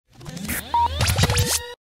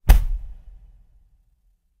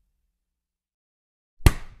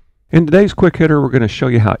In today's quick hitter, we're going to show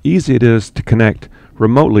you how easy it is to connect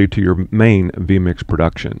remotely to your main vMix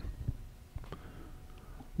production.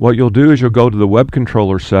 What you'll do is you'll go to the web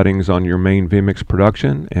controller settings on your main vMix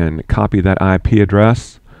production and copy that IP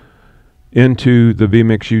address into the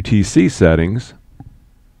vMix UTC settings.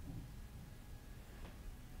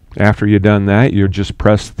 After you've done that, you'll just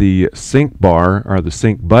press the sync bar or the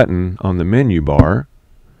sync button on the menu bar,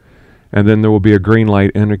 and then there will be a green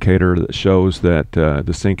light indicator that shows that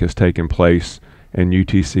the sync has taken place and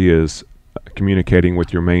UTC is communicating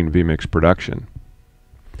with your main vMix production.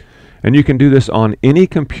 And you can do this on any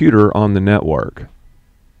computer on the network.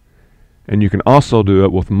 And you can also do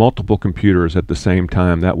it with multiple computers at the same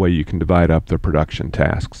time. That way you can divide up the production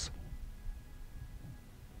tasks.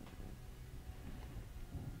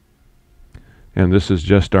 And this is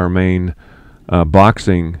just our main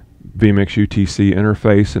boxing vMix UTC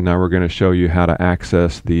interface, and now we're going to show you how to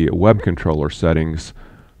access the web controller settings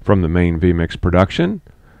from the main vMix production.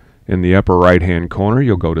 In the upper right hand corner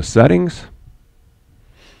you'll go to settings,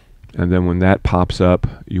 and then when that pops up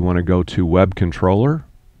you want to go to web controller,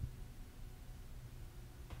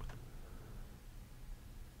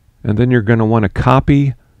 and then you're going to want to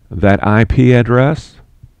copy that IP address .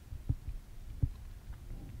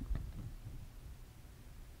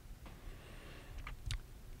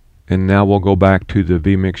 And now we'll go back to the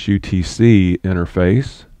vMix UTC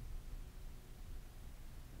interface.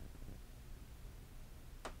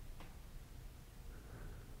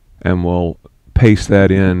 And we'll paste that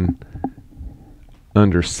in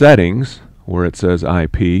under settings where it says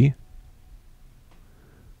IP.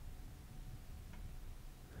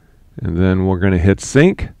 And then we're going to hit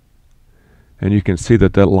sync. And you can see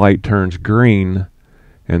that that light turns green,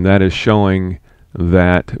 and that is showing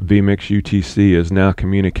that vMix UTC is now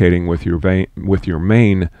communicating with your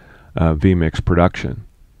main vMix production.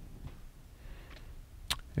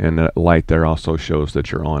 And that light there also shows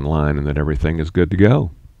that you're online and that everything is good to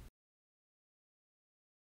go.